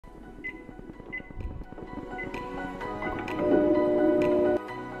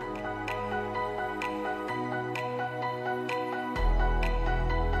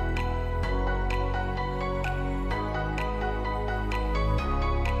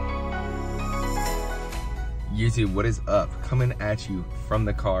YouTube, what is up? Coming at you from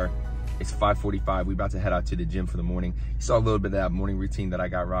the car. It's 5:45. We're about to head out to the gym for the morning. You saw a little bit of that morning routine that I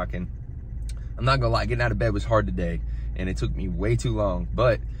got rocking. I'm not gonna lie, getting out of bed was hard today, and it took me way too long,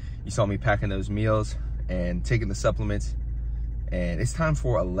 but you saw me packing those meals and taking the supplements, and it's time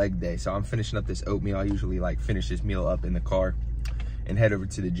for a leg day. So I'm finishing up this oatmeal. I usually like finish this meal up in the car and head over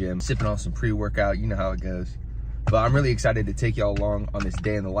to the gym, sipping on some pre-workout. You know how it goes. But I'm really excited to take y'all along on this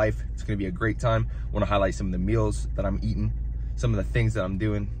day in the life. It's gonna be a great time. I wanna highlight some of the meals that I'm eating, some of the things that I'm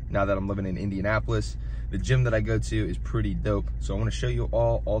doing now that I'm living in Indianapolis. The gym that I go to is pretty dope, so I wanna show you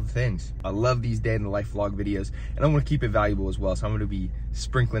all the things. I love these day in the life vlog videos, and I wanna keep it valuable as well, so I'm gonna be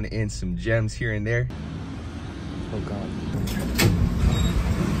sprinkling in some gems here and there. Oh God.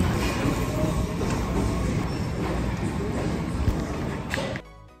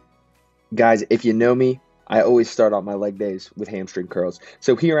 Guys, if you know me, I always start out my leg days with hamstring curls.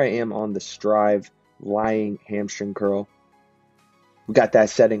 So here I am on the Strive lying hamstring curl. We got that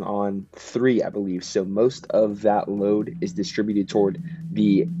setting on 3, I believe. So most of that load is distributed toward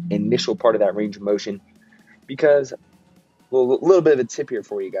the initial part of that range of motion, because, well, a little bit of a tip here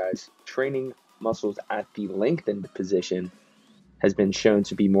for you guys. Training muscles at the lengthened position has been shown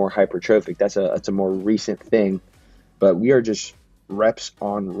to be more hypertrophic. That's a more recent thing, but we are just reps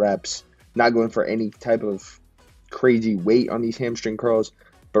on reps. Not going for any type of crazy weight on these hamstring curls,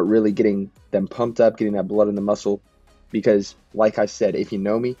 but really getting them pumped up, getting that blood in the muscle. Because like I said, if you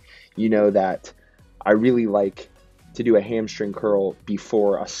know me, you know that I really like to do a hamstring curl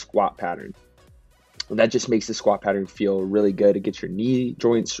before a squat pattern. And that just makes the squat pattern feel really good. It gets your knee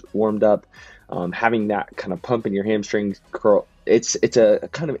joints warmed up. Having that kind of pump in your hamstring curl, it's a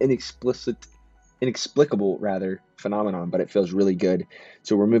kind of inexplicable phenomenon, but it feels really good.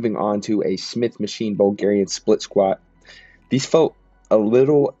 So we're moving on to a Smith machine Bulgarian split squat. These felt a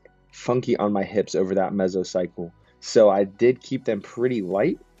little funky on my hips over that mesocycle, so I did keep them pretty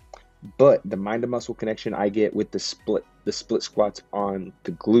light, but the mind to muscle connection I get with the split squats on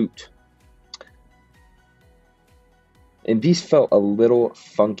the glute, and these felt a little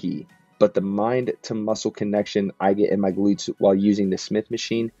funky, but the mind to muscle connection I get in my glutes while using the Smith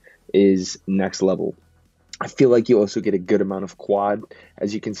machine is next level. I feel like you also get a good amount of quad.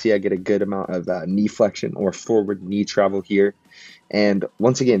 As you can see, I get a good amount of knee flexion or forward knee travel here. And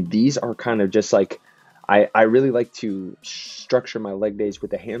once again, these are kind of just like, I really like to structure my leg days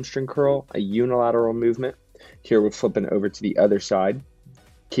with a hamstring curl, a unilateral movement. Here we're flipping over to the other side,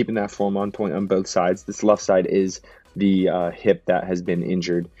 keeping that form on point on both sides. This left side is the hip that has been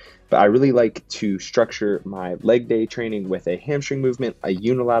injured. But I really like to structure my leg day training with a hamstring movement, a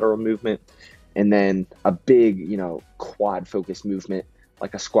unilateral movement, and then a big, quad focused movement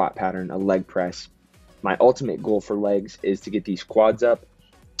like a squat pattern, a leg press. My ultimate goal for legs is to get these quads up.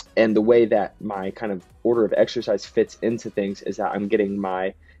 And the way that my kind of order of exercise fits into things is that I'm getting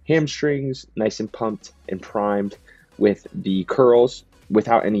my hamstrings nice and pumped and primed with the curls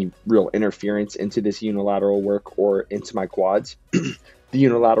without any real interference into this unilateral work or into my quads. The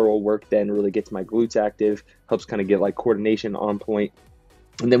unilateral work then really gets my glutes active, helps kind of get like coordination on point.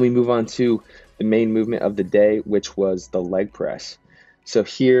 And then we move on to the main movement of the day, which was the leg press. So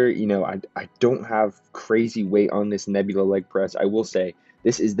here, I don't have crazy weight on this Nebula leg press. I will say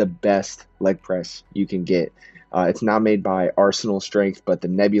this is the best leg press you can get. It's not made by Arsenal Strength, but the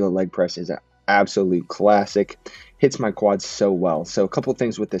Nebula leg press is an absolute classic. Hits my quads so well. So a couple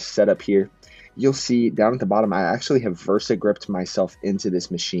things with this setup here. You'll see down at the bottom, I actually have Versa gripped myself into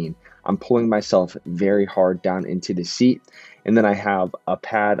this machine. I'm pulling myself very hard down into the seat. And then I have a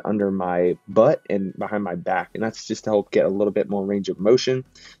pad under my butt and behind my back. And that's just to help get a little bit more range of motion.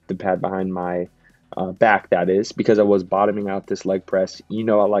 The pad behind my back, that is, because I was bottoming out this leg press. I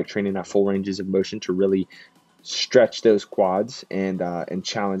like training at full ranges of motion to really stretch those quads and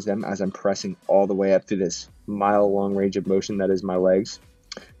challenge them as I'm pressing all the way up to this mile-long range of motion that is my legs.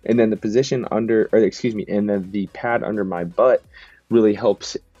 And then the position and then the pad under my butt really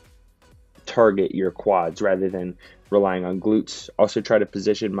helps target your quads rather than relying on glutes. Also try to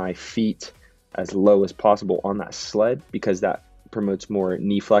position my feet as low as possible on that sled because that promotes more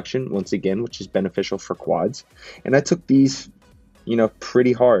knee flexion, once again, which is beneficial for quads. And I took these,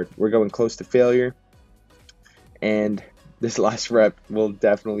 pretty hard. We're going close to failure. And this last rep will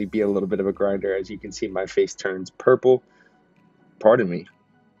definitely be a little bit of a grinder. As you can see, my face turns purple. Pardon me.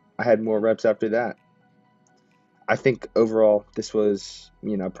 I had more reps after that. I think overall this was,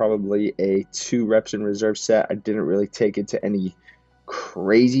 probably a 2 reps in reserve set. I didn't really take it to any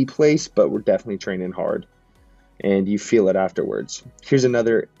crazy place, but we're definitely training hard. And you feel it afterwards. Here's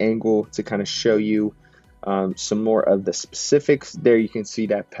another angle to kind of show you some more of the specifics. There you can see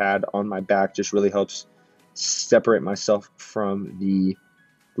that pad on my back just really helps separate myself from the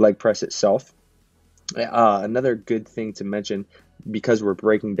leg press itself. Another good thing to mention, because we're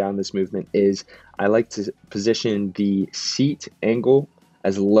breaking down this movement, is I like to position the seat angle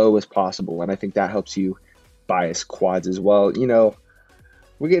as low as possible, and I think that helps you bias quads as well. You know,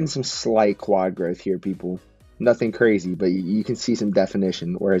 we're getting some slight quad growth here, people. Nothing crazy, but you can see some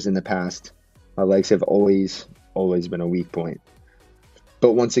definition, whereas in the past, my legs have always been a weak point.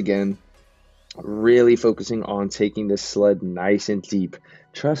 But once again, really focusing on taking this sled nice and deep.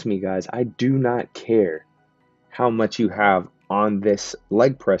 Trust me, guys, I do not care how much you have on this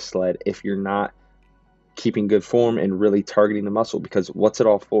leg press sled if you're not keeping good form and really targeting the muscle, because what's it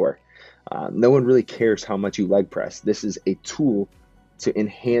all for? No one really cares how much you leg press. This is a tool to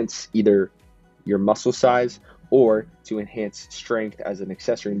enhance either your muscle size or to enhance strength as an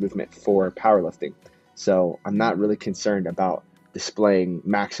accessory movement for powerlifting. So I'm not really concerned about displaying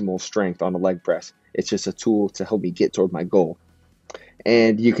maximal strength on a leg press. It's just a tool to help me get toward my goal.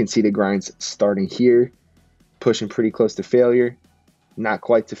 And you can see the grinds starting here, pushing pretty close to failure, not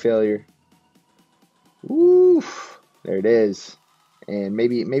quite to failure. Woo, there it is. And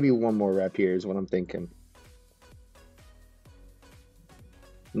maybe one more rep here is what I'm thinking.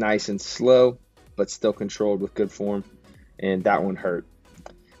 Nice and slow, but still controlled with good form. And that one hurt.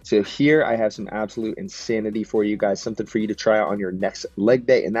 So here I have some absolute insanity for you guys, something for you to try out on your next leg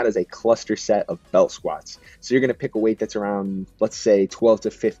day, and that is a cluster set of belt squats. So you're going to pick a weight that's around, let's say, 12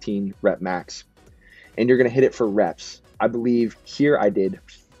 to 15 rep max, and you're going to hit it for reps. I believe here I did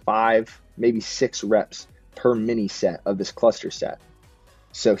 5, maybe 6 reps per mini set of this cluster set.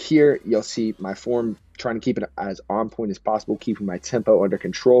 So here you'll see my form, trying to keep it as on point as possible, keeping my tempo under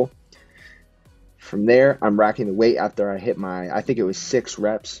control. From there, I'm racking the weight after I hit I think it was 6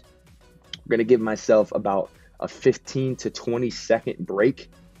 reps. I'm going to give myself about a 15 to 20 second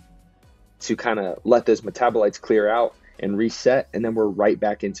break to kind of let those metabolites clear out and reset, and then we're right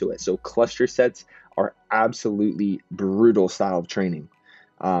back into it. So cluster sets are absolutely brutal style of training,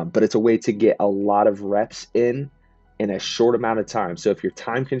 but it's a way to get a lot of reps in a short amount of time. So if you're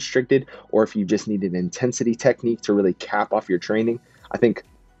time constricted, or if you just need an intensity technique to really cap off your training, I think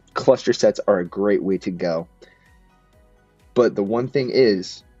cluster sets are a great way to go. But the one thing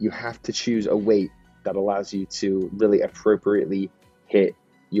is, you have to choose a weight that allows you to really appropriately hit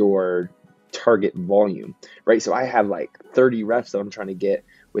your target volume, right? So I have like 30 reps that I'm trying to get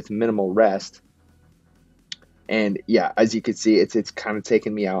with minimal rest. And yeah, as you can see, it's kind of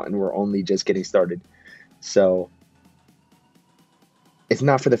taking me out, and we're only just getting started. So it's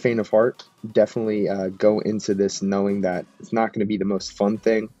not for the faint of heart. Definitely go into this knowing that it's not going to be the most fun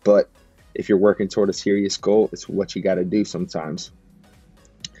thing, but if you're working toward a serious goal, it's what you got to do sometimes.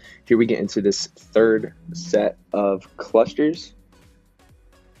 Here we get into this third set of clusters,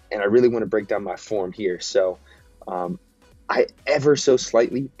 and I really want to break down my form here. So I ever so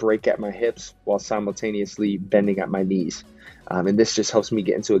slightly break at my hips while simultaneously bending at my knees. And this just helps me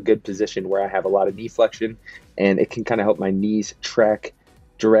get into a good position where I have a lot of knee flexion, and it can kind of help my knees track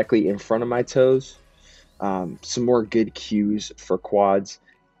directly in front of my toes. Some more good cues for quads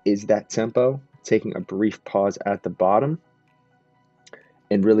is that tempo, taking a brief pause at the bottom,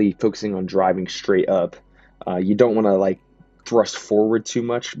 and really focusing on driving straight up. You don't want to like thrust forward too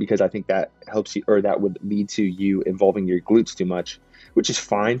much, because I think that helps you, or that would lead to you involving your glutes too much, which is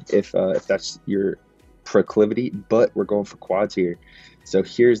fine if that's your proclivity, but we're going for quads here. So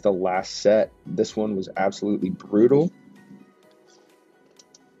here's the last set. This one was absolutely brutal.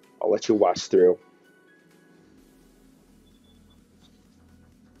 I'll let you watch through.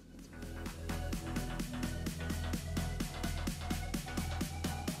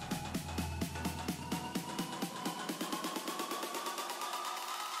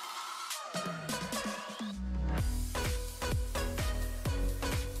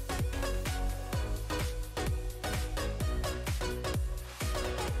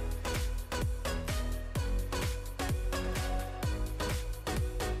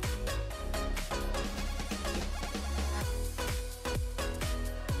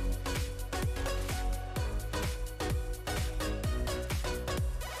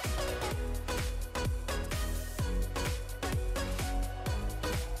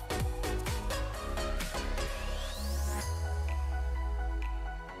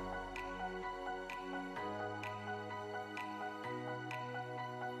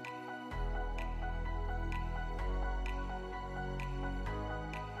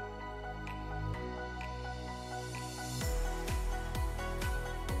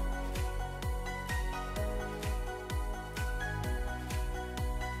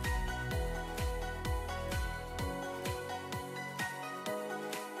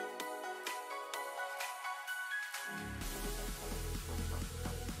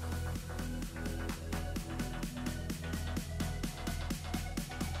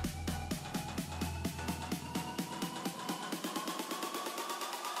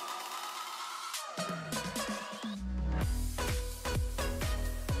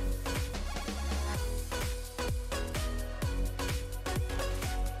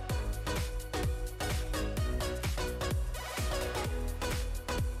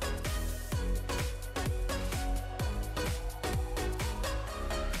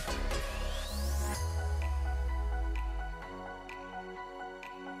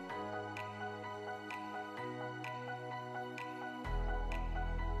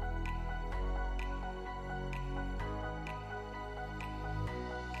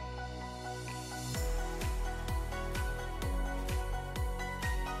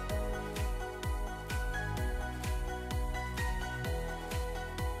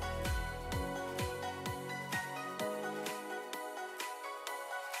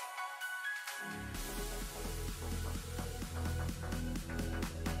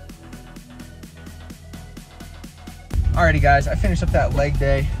 Alrighty guys, I finished up that leg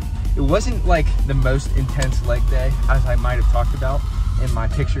day. It wasn't like the most intense leg day as I might have talked about in my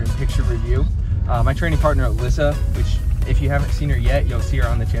picture-in-picture review. My training partner Alyssa, which if you haven't seen her yet, you'll see her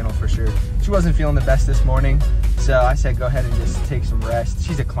on the channel for sure. She wasn't feeling the best this morning, so I said go ahead and just take some rest.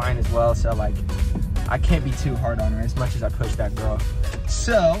 She's a client as well, so like I can't be too hard on her as much as I push that girl.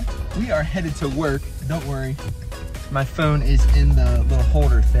 So we are headed to work. Don't worry, my phone is in the little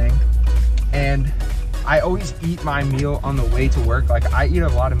holder thing, and I always eat my meal on the way to work. Like I eat a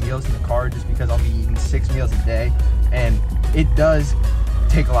lot of meals in the car just because I'll be eating 6 meals a day, and it does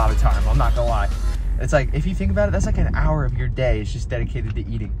take a lot of time, I'm not gonna lie. It's like, if you think about it, that's like an hour of your day is just dedicated to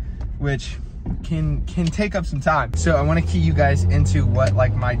eating, which can take up some time. So I want to key you guys into what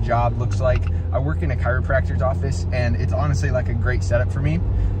like my job looks like. I work in a chiropractor's office, and it's honestly like a great setup for me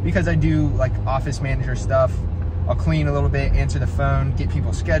because I do like office manager stuff. I'll clean a little bit, answer the phone, get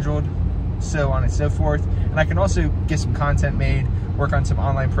people scheduled, so on and so forth. And I can also get some content made, work on some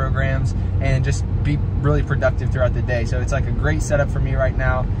online programs, and just be really productive throughout the day. So it's like a great setup for me right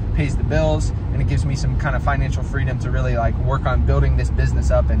now, pays the bills, and it gives me some kind of financial freedom to really like work on building this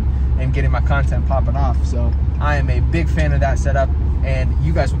business up and getting my content popping off. So I am a big fan of that setup, and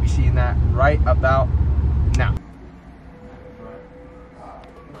you guys will be seeing that right about now.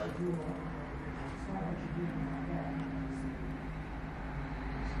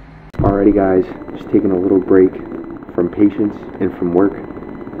 Alrighty guys, just taking a little break from patients and from work,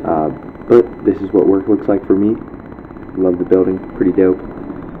 but this is what work looks like for me. Love the building, pretty dope.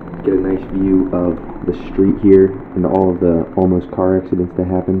 Get a nice view of the street here and all of the almost car accidents that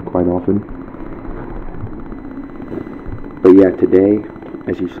happen quite often. But yeah, today,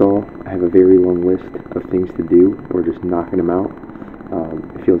 as you saw, I have a very long list of things to do. We're just knocking them out.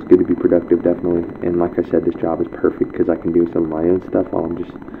 It feels good to be productive, definitely. And like I said, this job is perfect because I can do some of my own stuff while I'm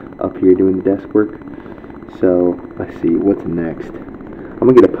just up here doing the desk work. So let's see, what's next? I'm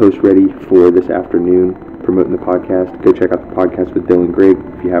gonna get a post ready for this afternoon promoting the podcast. Go check out the podcast with Dylan Grigg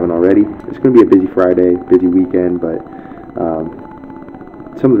if you haven't already. It's gonna be a busy Friday, busy weekend, but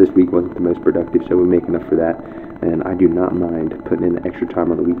some of this week wasn't the most productive, so we make enough for that. And I do not mind putting in the extra time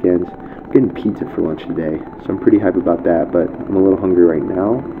on the weekends. I'm getting pizza for lunch today, so I'm pretty hype about that, but I'm a little hungry right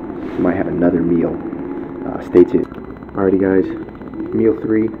now. I might have another meal. Stay tuned. Alrighty guys, meal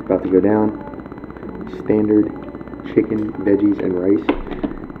 3 about to go down. Standard chicken, veggies, and rice.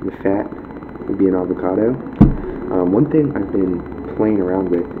 The fat will be an avocado. One thing I've been playing around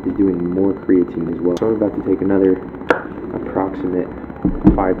with is doing more creatine as well. So I'm about to take another approximate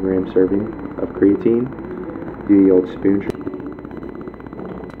 5-gram serving of creatine. Do the old spoon.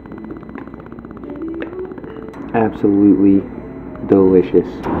 Absolutely delicious.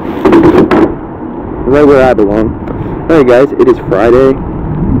 Right where I belong. Alright guys, it is Friday.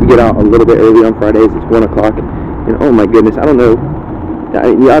 We get out a little bit early on Fridays. It's 1 o'clock. And oh my goodness, I don't know.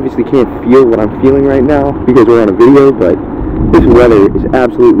 You obviously can't feel what I'm feeling right now because we're on a video, but this weather is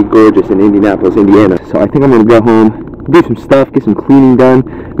absolutely gorgeous in Indianapolis, Indiana. So I think I'm going to go home, do some stuff, get some cleaning done,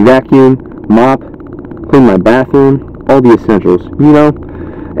 vacuum, mop, clean my bathroom, all the essentials, you know.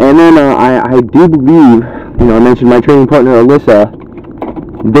 And then I do believe, you know, I mentioned my training partner Alyssa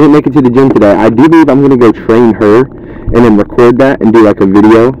didn't make it to the gym today. I do believe I'm going to go train her and then record that and do like a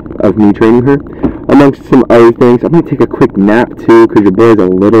video of me training her, amongst some other things. I'm going to take a quick nap too because your boy's a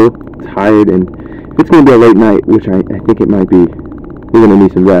little tired, and if it's going to be a late night, which I think it might be, we're going to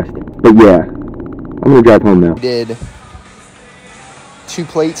need some rest. But yeah, I'm going to drive home now. Did 2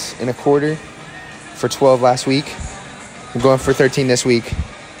 plates and a quarter for 12 last week. I'm going for 13 this week.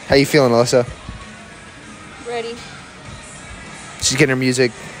 How you feeling, Alyssa? Ready. She's getting her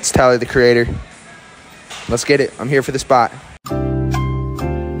music. It's Tyler, the Creator. Let's get it. I'm here for the spot.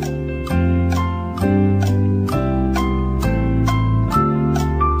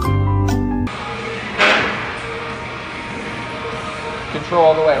 Control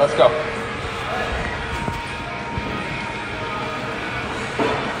all the way. Let's go.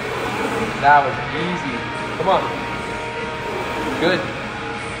 That was easy. Come on. Good.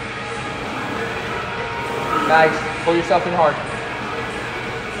 Nice. Pull yourself in hard.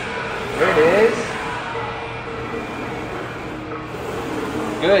 There it is.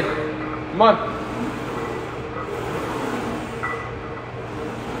 Good. Come on.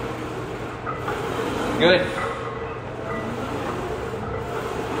 Good.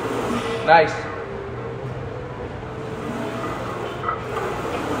 Nice.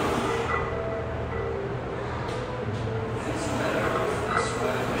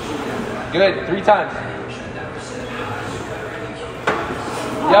 Good. 3 times.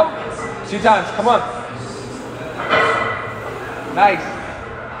 Yep. 2 times. Come on. Nice.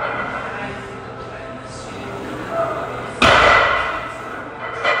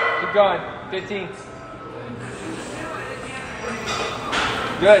 Keep going. 15.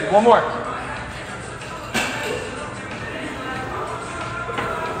 Good. One more.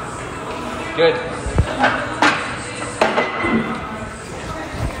 Good.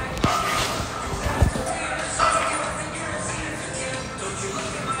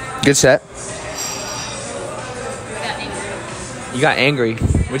 Good set. I got angry. You got angry.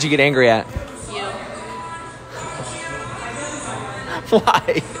 What'd you get angry at? You.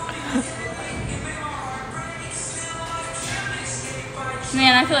 Why?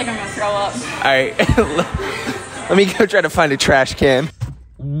 Man, I feel like I'm gonna throw up. All right. Let me go try to find a trash can.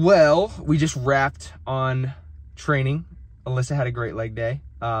 Well, we just wrapped on training. Alyssa had a great leg day.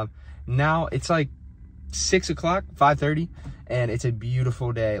 Now it's like 6 o'clock, 5:30, and it's a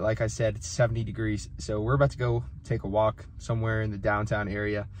beautiful day. Like I said, it's 70 degrees. So we're about to go take a walk somewhere in the downtown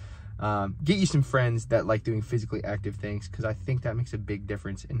area. Get you some friends that like doing physically active things, because I think that makes a big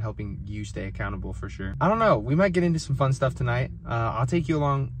difference in helping you stay accountable for sure. I don't know, we might get into some fun stuff tonight. I'll take you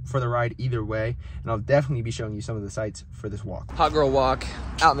along for the ride either way, and I'll definitely be showing you some of the sights for this walk. Hot girl walk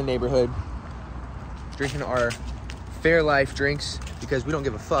out in the neighborhood, drinking our Fairlife drinks because we don't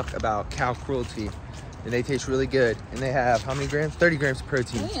give a fuck about cow cruelty, and they taste really good, and they have how many grams? 30 grams of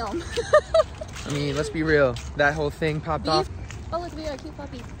protein. Damn. I mean, let's be real, that whole thing popped off. Oh, look, we got a cute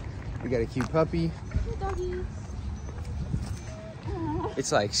puppy. We got a cute puppy. Cute doggy. Aww.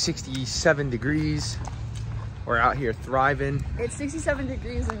 It's like 67 degrees. We're out here thriving. It's 67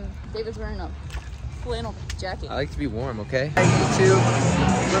 degrees and David's wearing a flannel jacket. I like to be warm, okay? Hey, YouTube.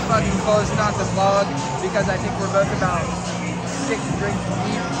 We're fucking closing out the vlog because I think we're both about 6 drinks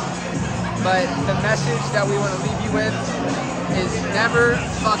deep. But the message that we want to leave you with is never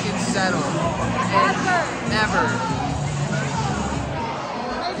fucking settle. And never.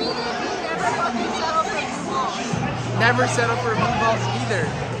 Never settle for meatballs either.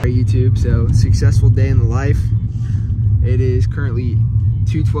 Our YouTube, so successful day in the life. It is currently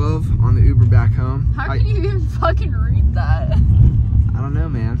 2:12 on the Uber back home. How can you even fucking read that? I don't know,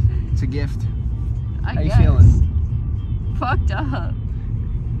 man. It's a gift. How you feeling? Fucked up.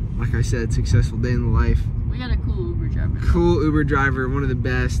 Like I said, successful day in the life. We got a cool Uber driver. Cool Uber driver, one of the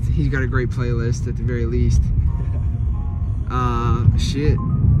best. He's got a great playlist at the very least. Shit.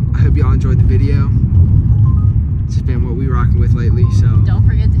 I hope y'all enjoyed the video. It's been what we rocking with lately, so don't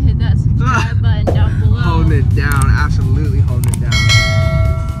forget to